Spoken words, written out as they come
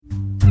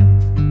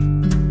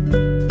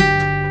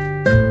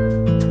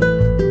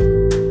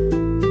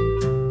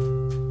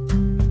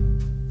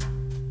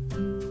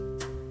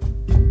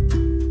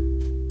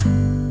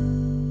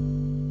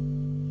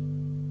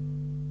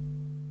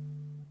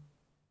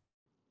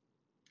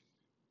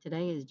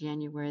Today is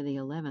January the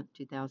 11th,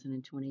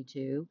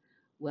 2022.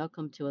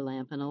 Welcome to A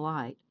Lamp and a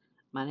Light.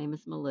 My name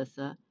is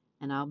Melissa,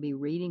 and I'll be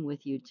reading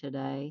with you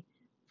today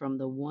from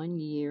the One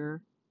Year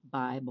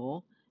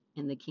Bible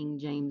in the King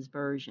James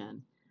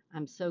Version.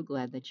 I'm so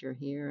glad that you're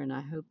here, and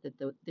I hope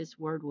that this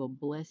word will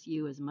bless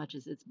you as much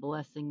as it's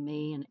blessing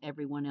me and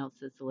everyone else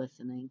that's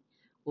listening.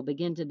 We'll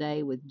begin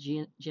today with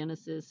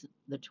Genesis,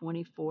 the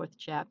 24th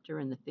chapter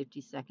and the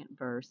 52nd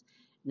verse,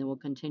 and then we'll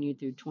continue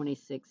through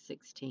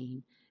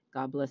 26:16.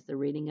 God bless the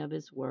reading of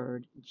his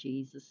word. In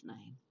Jesus'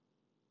 name.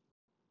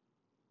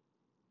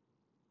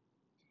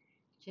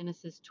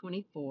 Genesis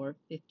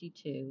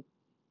 24:52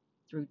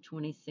 through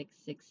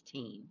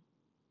 26:16.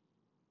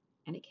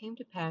 And it came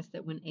to pass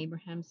that when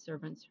Abraham's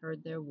servants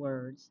heard their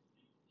words,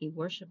 he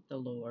worshipped the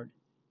Lord,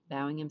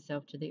 bowing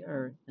himself to the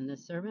earth. And the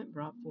servant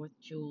brought forth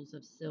jewels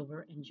of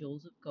silver and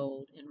jewels of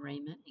gold and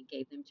raiment, and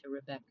gave them to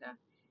Rebekah.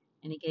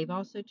 And he gave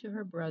also to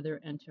her brother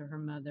and to her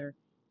mother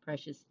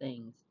precious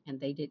things. And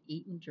they did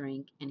eat and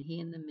drink, and he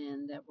and the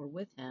men that were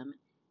with him,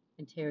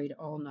 and tarried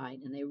all night.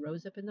 And they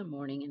rose up in the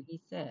morning, and he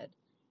said,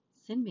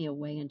 Send me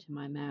away unto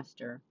my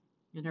master.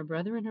 And her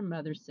brother and her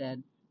mother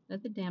said,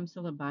 Let the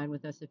damsel abide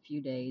with us a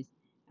few days,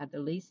 at the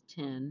least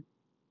 10.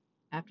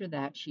 After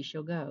that she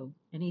shall go.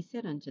 And he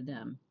said unto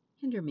them,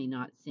 Hinder me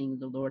not, seeing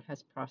the Lord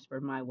has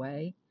prospered my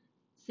way.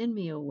 Send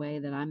me away,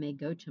 that I may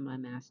go to my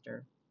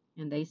master.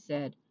 And they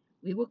said,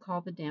 We will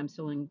call the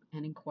damsel and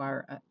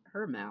inquire at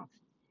her mouth.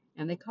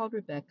 And they called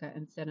Rebekah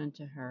and said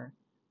unto her,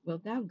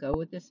 Wilt thou go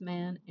with this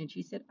man? And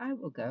she said, I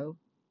will go.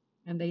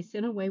 And they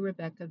sent away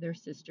Rebekah their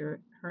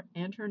sister, her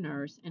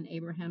nurse, and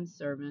Abraham's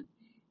servant,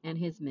 and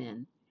his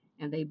men.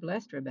 And they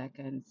blessed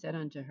Rebekah, and said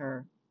unto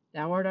her,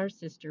 Thou art our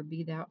sister,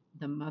 be thou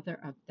the mother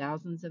of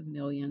thousands of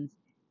millions,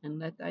 and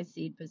let thy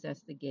seed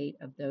possess the gate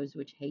of those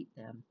which hate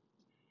them.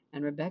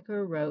 And Rebekah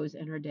arose,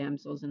 and her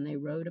damsels, and they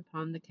rode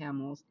upon the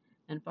camels,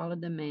 and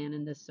followed the man,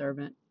 and the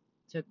servant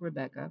took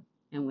Rebekah,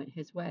 and went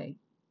his way.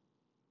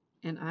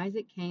 And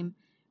Isaac came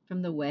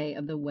from the way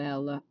of the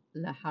well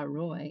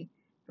Lahairoi,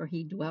 for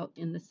he dwelt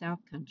in the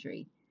south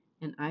country.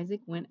 And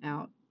Isaac went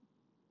out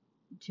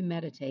to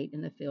meditate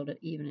in the field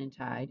at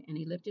eventide, and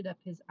he lifted up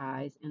his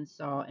eyes, and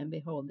saw, and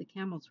behold, the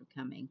camels were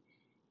coming.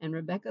 And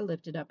Rebekah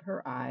lifted up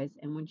her eyes,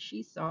 and when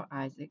she saw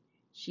Isaac,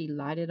 she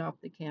lighted off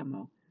the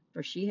camel.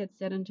 For she had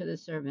said unto the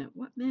servant,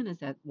 What man is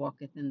that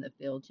walketh in the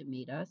field to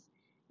meet us?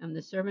 And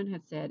the servant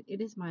had said,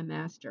 It is my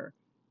master.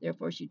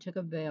 Therefore she took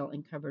a veil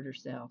and covered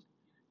herself.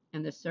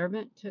 And the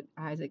servant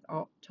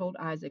told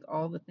Isaac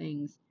all the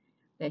things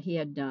that he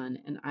had done.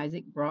 And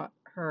Isaac brought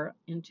her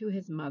into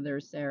his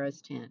mother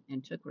Sarah's tent,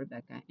 and took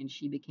Rebekah, and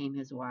she became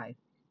his wife.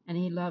 And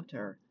he loved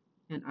her.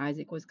 And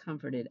Isaac was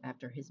comforted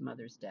after his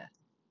mother's death.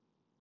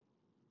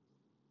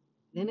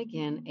 Then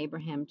again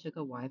Abraham took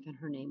a wife, and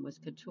her name was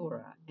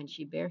Keturah. And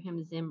she bare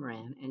him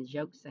Zimran, and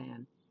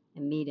Joksan,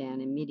 and Medan,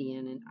 and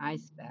Midian, and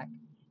Isbak,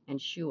 and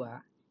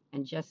Shua.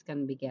 And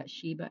Jeskan begat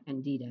Sheba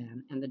and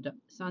Dedan. And the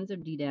sons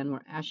of Dedan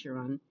were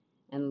Asheron,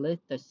 and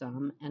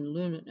Lithosam, and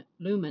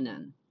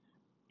Lumanan.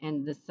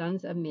 And the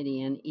sons of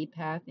Midian,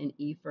 Epath, and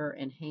Epher,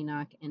 and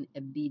Hanok, and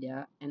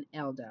Abida, and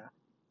Eldah.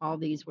 All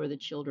these were the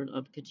children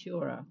of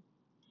Keturah.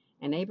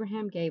 And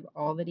Abraham gave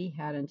all that he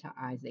had unto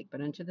Isaac,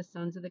 but unto the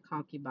sons of the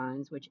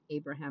concubines which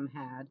Abraham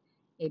had,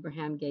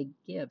 Abraham gave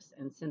gifts,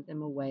 and sent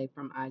them away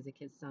from Isaac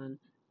his son,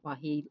 while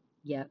he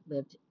yet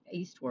lived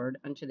eastward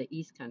unto the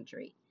east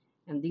country.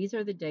 And these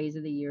are the days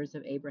of the years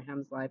of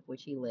Abraham's life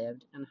which he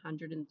lived,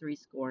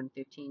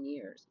 160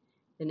 years.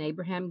 Then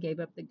Abraham gave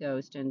up the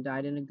ghost, and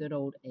died in a good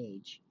old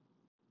age,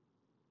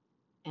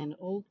 an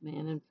old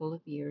man and full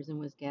of years, and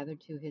was gathered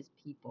to his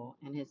people.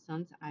 And his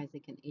sons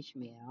Isaac and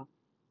Ishmael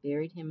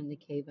buried him in the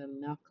cave of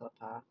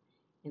Machpelah,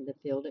 in the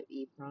field of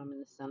Ephron,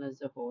 and the son of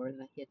Zohar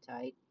the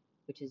Hittite,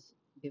 which is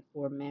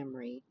before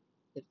Mamre,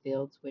 the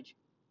fields which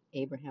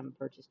Abraham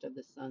purchased of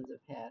the sons of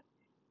Heth.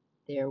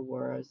 There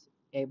was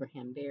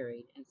Abraham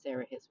buried, and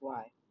Sarah his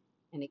wife.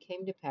 And it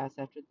came to pass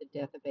after the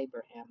death of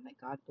Abraham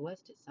that God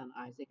blessed his son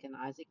Isaac, and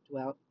Isaac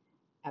dwelt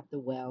at the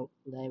well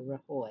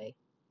Lahairoi.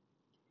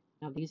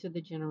 Now these are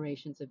the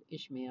generations of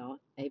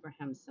Ishmael,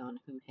 Abraham's son,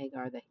 whom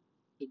Hagar the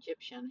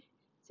Egyptian,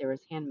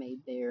 Sarah's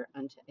handmaid, bare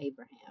unto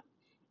Abraham.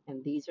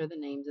 And these are the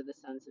names of the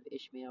sons of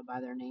Ishmael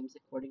by their names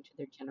according to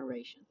their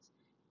generations.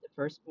 The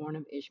firstborn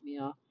of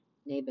Ishmael,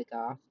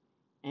 Nabogoth,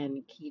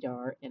 and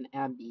Kedar, and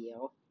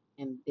Abiel,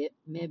 and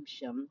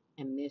Mibsam,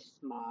 and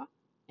Misma,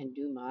 and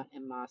Duma,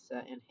 and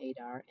Massa, and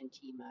Hadar, and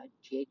Tema,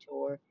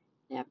 Jetor,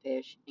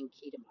 Naphish, and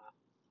Kedemah.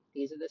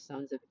 These are the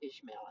sons of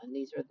Ishmael, and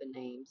these are the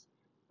names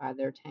by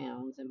their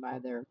towns and by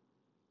their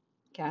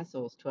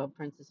castles, 12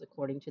 princes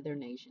according to their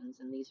nations.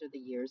 And these are the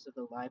years of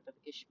the life of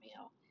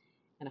Ishmael,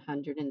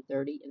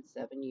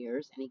 137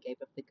 years. And he gave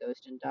up the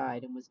ghost and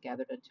died, and was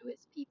gathered unto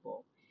his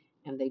people.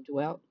 And they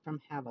dwelt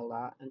from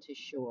Havilah unto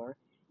Shur,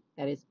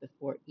 that is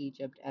before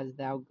Egypt, as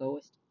thou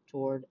goest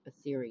toward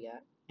Assyria.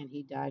 And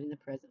he died in the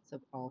presence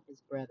of all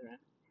his brethren.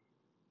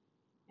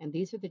 And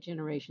these are the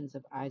generations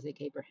of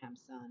Isaac,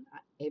 Abraham's son.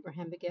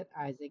 Abraham begat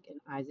Isaac, and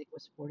Isaac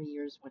was 40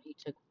 years when he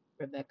took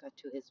Rebekah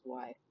to his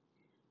wife.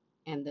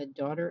 and the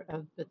daughter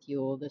of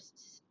Bethuel the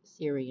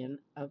Syrian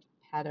of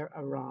Padar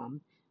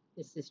Aram,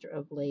 the sister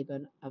of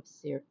Laban of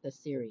the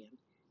Syrian.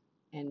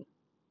 And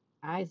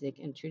Isaac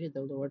entreated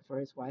the Lord for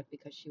his wife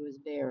because she was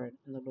barren,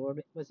 and the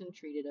Lord was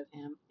entreated of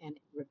him, and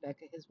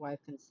Rebekah his wife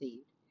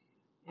conceived.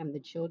 And the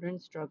children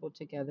struggled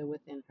together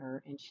within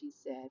her, and she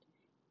said,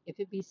 If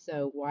it be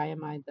so, why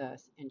am I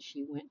thus? And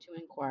she went to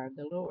inquire of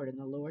the Lord, and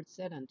the Lord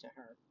said unto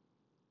her,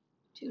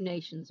 Two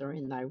nations are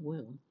in thy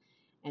womb,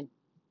 and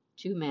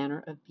two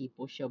manner of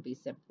people shall be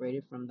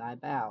separated from thy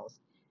bowels.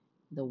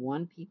 The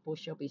one people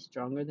shall be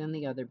stronger than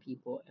the other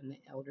people, and the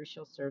elder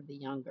shall serve the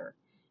younger.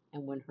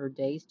 And when her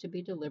days to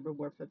be delivered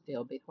were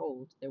fulfilled,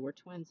 behold, there were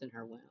twins in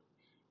her womb.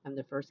 And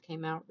the first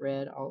came out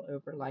red all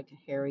over like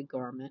a hairy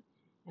garment,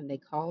 and they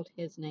called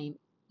his name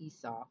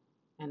Esau.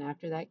 And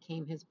after that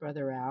came his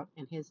brother out,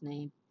 and his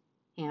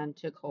hand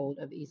took hold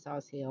of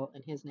Esau's heel,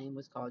 and his name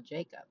was called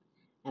Jacob.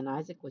 And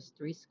Isaac was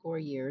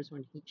 80 years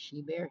when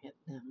she bare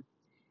them.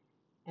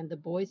 And the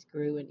boys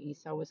grew, and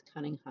Esau was a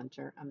cunning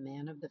hunter, a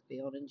man of the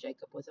field, and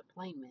Jacob was a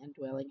plain man,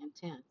 dwelling in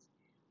tents.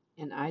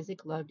 And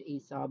Isaac loved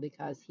Esau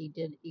because he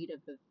did eat of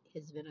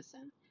his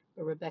venison,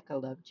 but Rebekah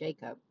loved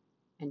Jacob.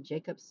 And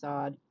Jacob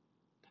sawed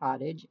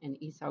pottage,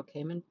 and Esau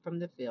came in from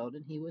the field,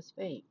 and he was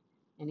faint.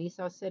 And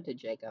Esau said to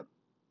Jacob,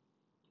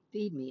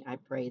 Feed me, I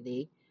pray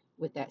thee,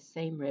 with that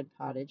same red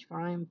pottage, for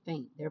I am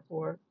faint.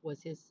 Therefore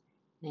was his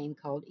name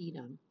called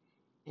Edom.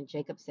 And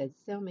Jacob said,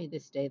 Sell me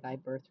this day thy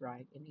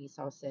birthright. And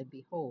Esau said,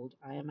 Behold,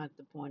 I am at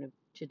the point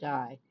to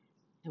die,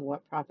 and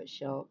what profit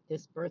shall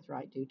this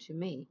birthright do to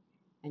me?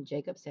 And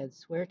Jacob said,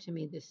 Swear to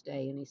me this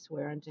day. And he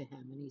sware unto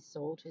him, and he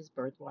sold his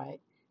birthright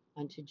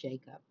unto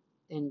Jacob.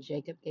 Then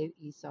Jacob gave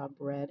Esau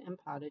bread and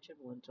pottage of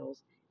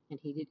lentils, and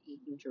he did eat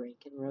and drink,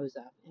 and rose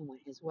up and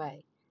went his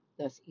way.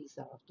 Thus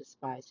Esau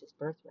despised his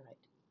birthright.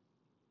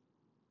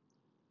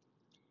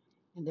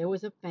 And there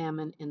was a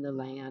famine in the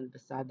land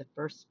beside the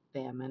first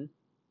famine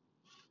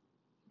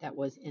that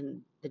was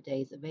in the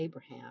days of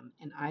Abraham.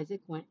 And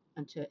Isaac went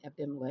unto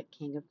Abimelech,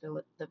 king of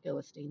the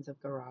Philistines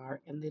of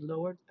Gerar, and the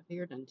Lord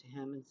appeared unto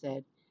him and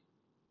said,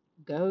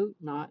 Go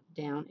not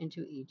down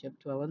into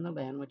Egypt, dwell in the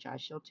land which I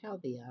shall tell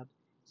thee of.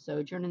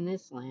 Sojourn in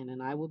this land,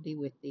 and I will be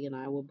with thee, and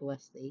I will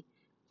bless thee.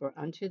 For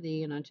unto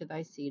thee and unto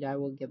thy seed I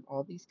will give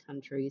all these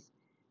countries,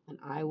 and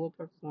I will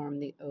perform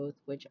the oath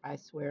which I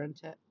swear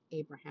unto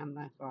Abraham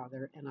thy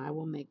father, and I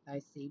will make thy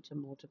seed to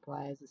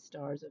multiply as the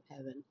stars of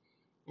heaven.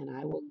 And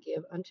I will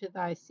give unto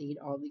thy seed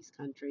all these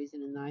countries,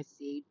 and in thy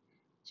seed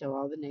shall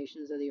all the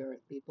nations of the earth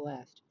be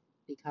blessed,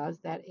 because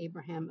that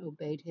Abraham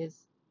obeyed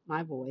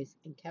my voice,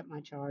 and kept my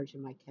charge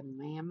and my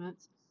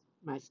commandments,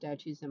 my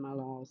statutes and my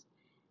laws.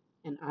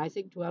 And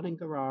Isaac dwelt in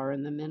Gerar,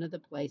 and the men of the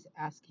place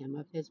asked him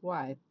of his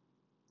wife.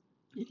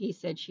 And he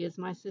said, She is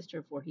my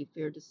sister, for he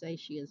feared to say,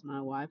 She is my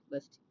wife,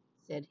 lest,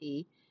 said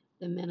he,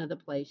 the men of the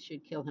place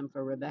should kill him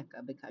for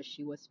Rebekah, because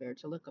she was fair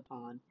to look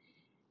upon.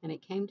 And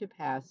it came to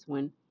pass,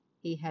 when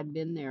he had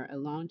been there a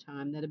long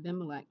time, that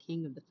Abimelech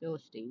king of the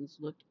Philistines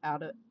looked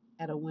out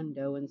at a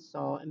window, and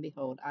saw, and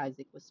behold,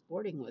 Isaac was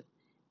sporting with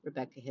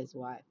Rebekah his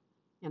wife.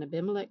 And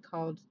Abimelech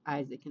called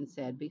Isaac, and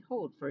said,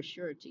 Behold, for a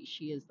surety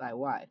she is thy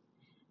wife.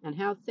 And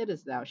how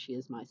saidst thou, She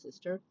is my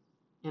sister?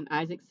 And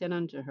Isaac said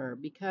unto her,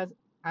 Because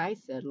I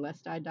said,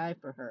 Lest I die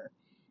for her.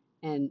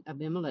 And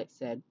Abimelech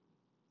said,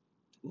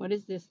 What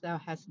is this thou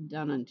hast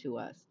done unto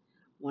us?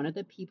 One of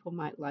the people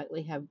might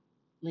lightly have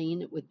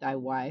lain with thy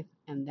wife,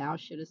 and thou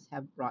shouldest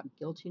have brought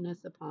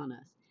guiltiness upon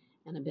us.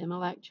 And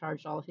Abimelech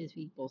charged all his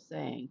people,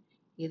 saying,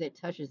 He that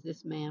touches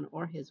this man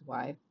or his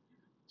wife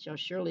shall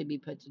surely be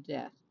put to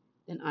death.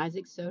 Then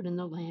Isaac sowed in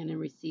the land, and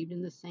received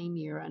in the same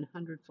year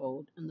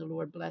 100-fold, and the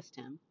Lord blessed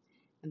him.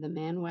 And the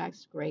man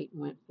waxed great,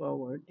 and went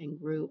forward, and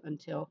grew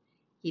until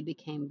he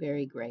became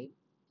very great.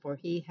 For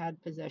he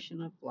had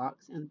possession of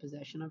flocks, and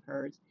possession of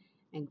herds,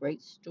 and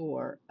great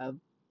store of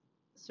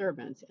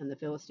servants, and the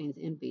Philistines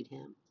envied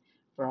him.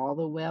 For all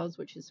the wells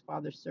which his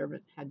father's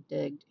servant had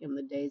digged in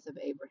the days of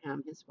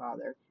Abraham his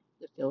father,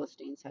 the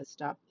Philistines had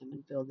stopped them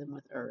and filled them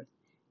with earth.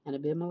 And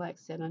Abimelech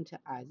said unto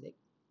Isaac,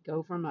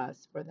 Go from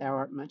us, for thou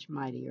art much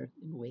mightier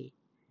than we.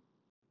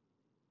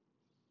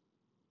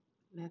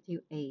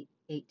 Matthew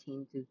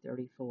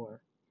 8:18-34.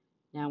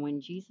 Now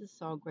when Jesus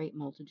saw great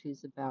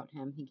multitudes about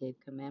him, he gave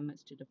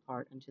commandments to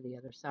depart unto the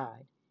other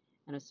side.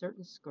 And a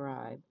certain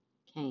scribe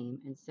came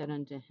and said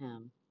unto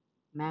him,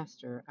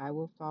 Master, I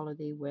will follow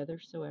thee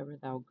whithersoever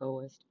thou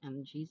goest.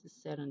 And Jesus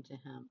said unto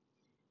him,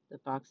 The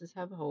foxes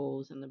have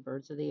holes, and the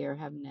birds of the air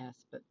have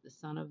nests, but the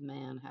Son of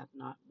Man hath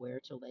not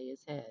where to lay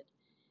his head.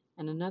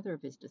 And another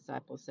of his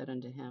disciples said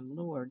unto him,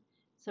 Lord,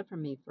 suffer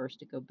me first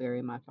to go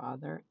bury my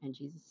father. And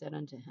Jesus said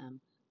unto him,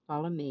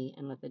 Follow me,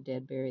 and let the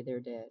dead bury their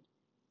dead.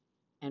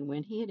 And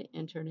when he had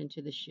entered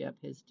into the ship,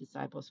 his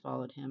disciples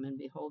followed him. And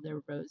behold,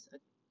 there arose a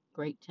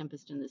great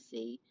tempest in the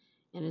sea,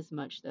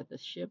 inasmuch that the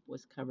ship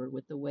was covered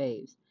with the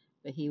waves.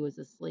 But he was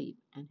asleep.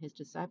 And his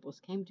disciples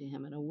came to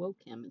him, and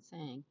awoke him, and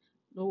saying,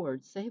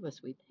 Lord, save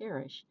us, we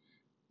perish.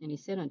 And he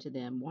said unto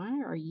them,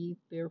 Why are ye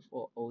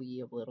fearful, O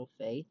ye of little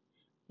faith?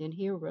 Then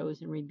he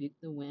arose and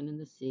rebuked the wind and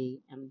the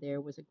sea, and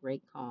there was a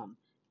great calm.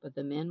 But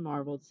the men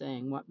marveled,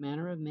 saying, What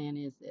manner of man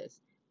is this,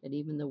 that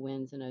even the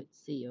winds and the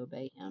sea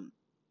obey him?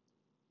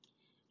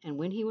 And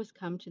when he was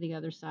come to the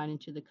other side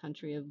into the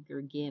country of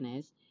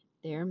Gergenes,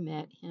 there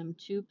met him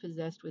two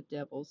possessed with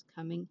devils,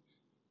 coming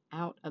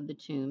out of the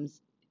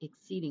tombs,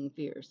 exceeding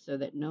fierce, so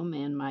that no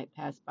man might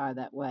pass by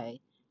that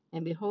way.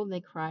 And behold,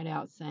 they cried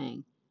out,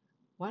 saying,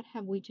 What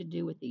have we to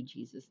do with thee,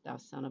 Jesus, thou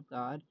Son of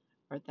God?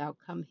 Art thou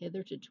come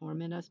hither to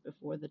torment us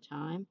before the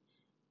time?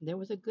 There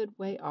was a good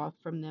way off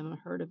from them a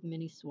herd of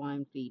many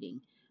swine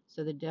feeding.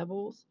 So the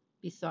devils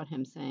besought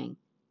him, saying,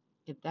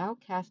 If thou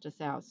cast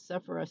us out,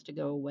 suffer us to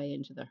go away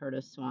into the herd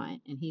of swine.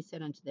 And he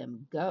said unto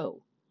them,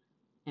 Go.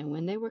 And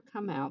when they were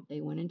come out,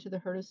 they went into the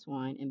herd of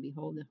swine, and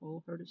behold, the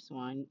whole herd of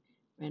swine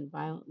ran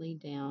violently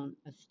down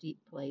a steep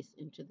place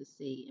into the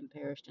sea, and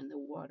perished in the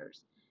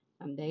waters.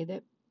 And they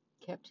that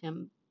kept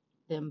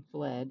them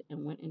fled,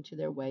 and went into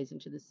their ways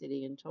into the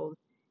city, and told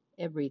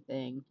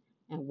everything,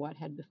 and what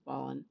had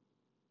befallen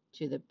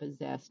to the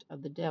possessed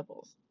of the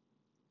devils.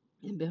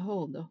 And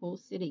behold, the whole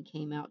city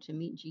came out to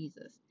meet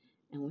Jesus.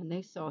 And when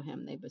they saw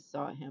him, they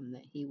besought him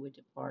that he would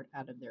depart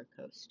out of their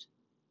coast.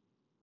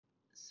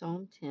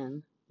 Psalm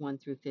 10, 1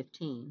 through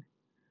 15.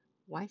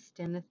 Why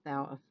standest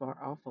thou afar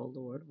off, O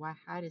Lord? Why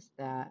hidest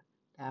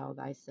thou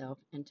thyself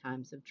in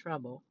times of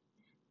trouble?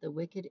 The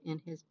wicked in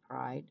his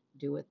pride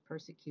doeth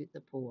persecute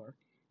the poor.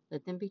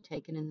 Let them be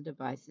taken in the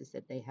devices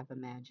that they have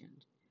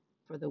imagined.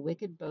 For the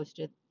wicked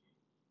boasteth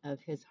of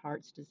his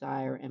heart's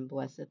desire, and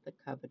blesseth the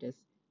covetous,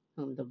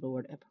 whom the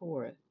Lord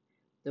abhorreth.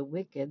 The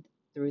wicked,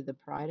 through the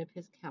pride of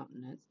his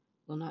countenance,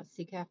 will not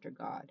seek after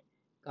God.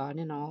 God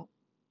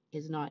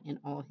is not in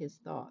all his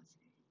thoughts.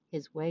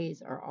 His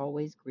ways are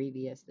always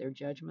grievous, their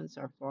judgments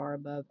are far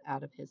above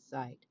out of his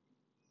sight.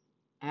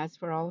 As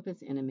for all of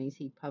his enemies,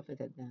 he puffeth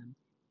at them.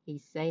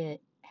 He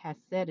hath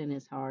said in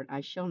his heart,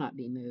 I shall not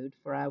be moved,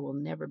 for I will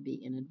never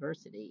be in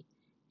adversity.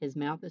 His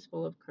mouth is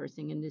full of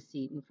cursing and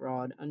deceit and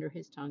fraud. Under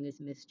his tongue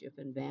is mischief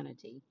and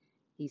vanity.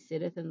 He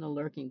sitteth in the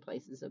lurking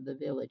places of the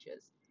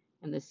villages.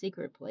 In the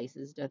secret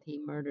places doth he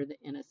murder the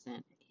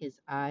innocent. His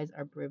eyes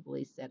are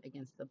privily set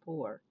against the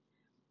poor.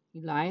 He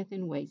lieth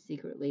in wait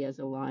secretly as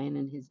a lion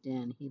in his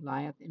den. He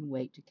lieth in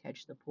wait to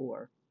catch the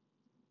poor.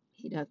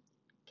 He doth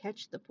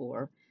catch the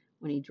poor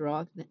when he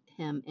draweth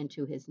him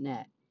into his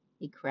net.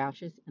 He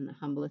croucheth and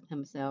humbleth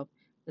himself,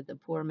 that the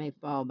poor may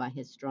fall by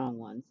his strong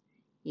ones.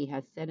 He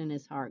hath said in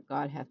his heart,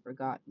 God hath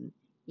forgotten.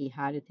 He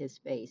hideth his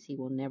face, he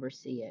will never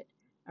see it.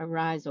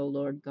 Arise, O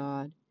Lord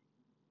God,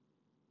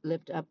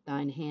 lift up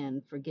thine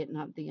hand, forget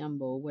not the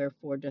humble,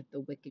 wherefore doth the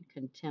wicked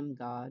contemn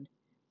God.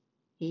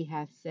 He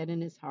hath said in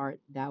his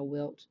heart, Thou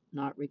wilt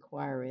not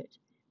require it.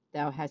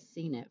 Thou hast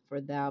seen it, for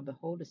thou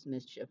beholdest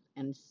mischief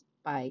and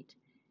spite,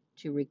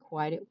 to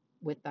requite it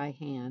with thy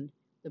hand.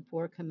 The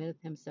poor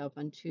committeth himself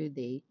unto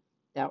thee.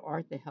 Thou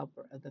art the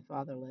helper of the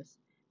fatherless.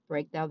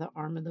 Break thou the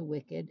arm of the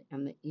wicked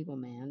and the evil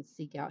man.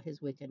 Seek out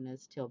his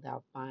wickedness till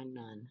thou find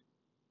none.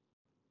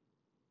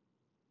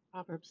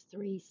 Proverbs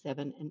 3,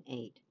 7, and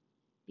 8.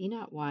 Be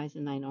not wise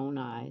in thine own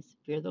eyes.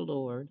 Fear the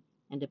Lord,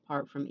 and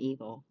depart from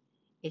evil.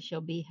 It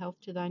shall be health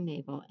to thy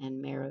navel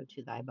and marrow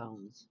to thy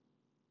bones.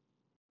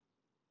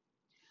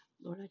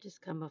 Lord, I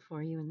just come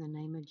before you in the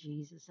name of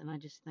Jesus, and I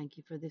just thank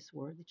you for this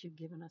word that you've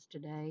given us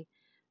today.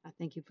 I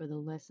thank you for the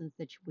lessons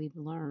that we've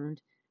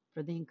learned,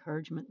 for the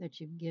encouragement that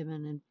you've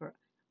given, and for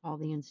all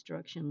the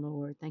instruction,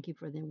 Lord. Thank you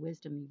for the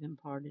wisdom you've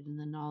imparted and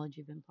the knowledge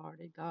you've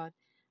imparted. God,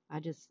 I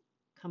just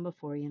come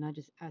before you, and I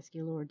just ask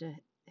you, Lord, to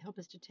help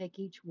us to take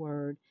each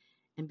word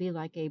and be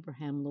like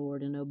Abraham,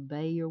 Lord, and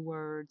obey your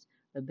words,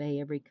 obey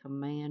every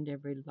command,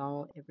 every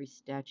law, every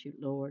statute,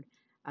 Lord.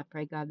 I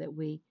pray, God, that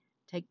we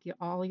take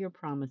all your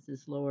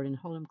promises, Lord, and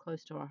hold them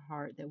close to our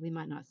heart, that we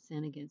might not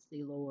sin against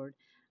thee, Lord.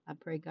 I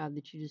pray, God,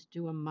 that you just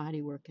do a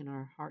mighty work in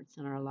our hearts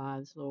and our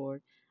lives,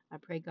 Lord. I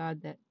pray,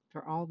 God, that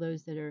for all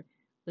those that are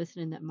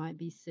listening that might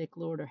be sick,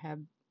 Lord, or have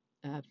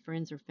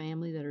friends or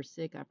family that are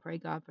sick, I pray,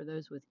 God, for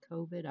those with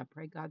COVID. I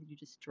pray, God, that you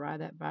just dry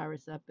that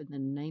virus up in the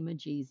name of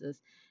Jesus.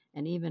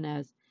 And even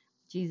as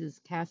Jesus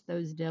cast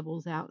those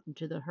devils out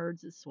into the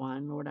herds of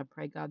swine, Lord, I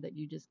pray, God, that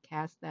you just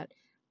cast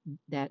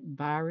that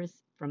virus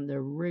from the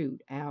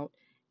root out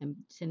and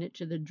send it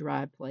to the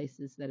dry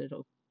places, that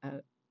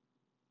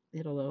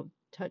it'll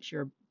touch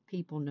your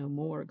people no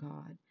more,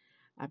 God.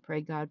 I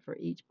pray, God, for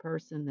each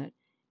person that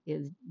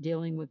is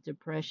dealing with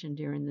depression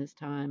during this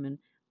time,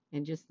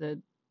 and just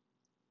the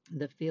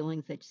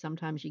feelings that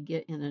sometimes you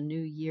get in a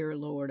new year,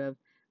 Lord, of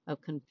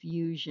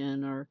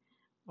confusion or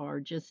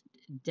just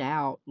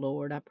doubt,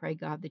 Lord. I pray,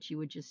 God, that you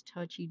would just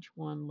touch each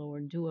one,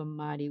 Lord, do a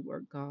mighty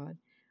work, God.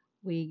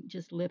 We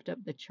just lift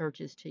up the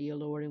churches to you,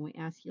 Lord, and we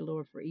ask you,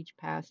 Lord, for each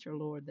pastor,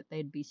 Lord, that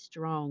they'd be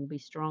strong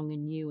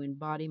in you, in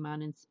body,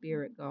 mind, and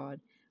spirit, God.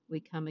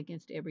 We come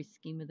against every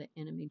scheme of the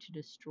enemy to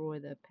destroy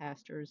the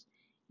pastors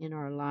in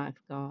our life,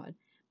 God.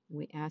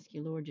 We ask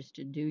you, Lord, just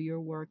to do your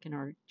work in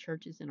our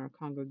churches and our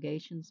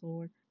congregations,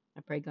 Lord.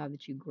 I pray, God,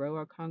 that you grow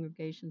our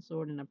congregations,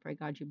 Lord, and I pray,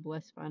 God, you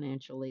bless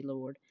financially,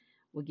 Lord.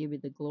 We'll give you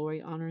the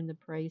glory, honor, and the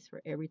praise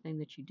for everything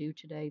that you do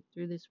today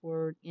through this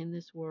word, in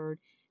this word,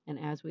 and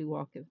as we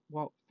walk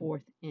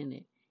forth in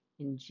it.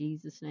 In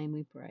Jesus' name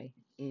we pray.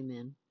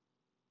 Amen.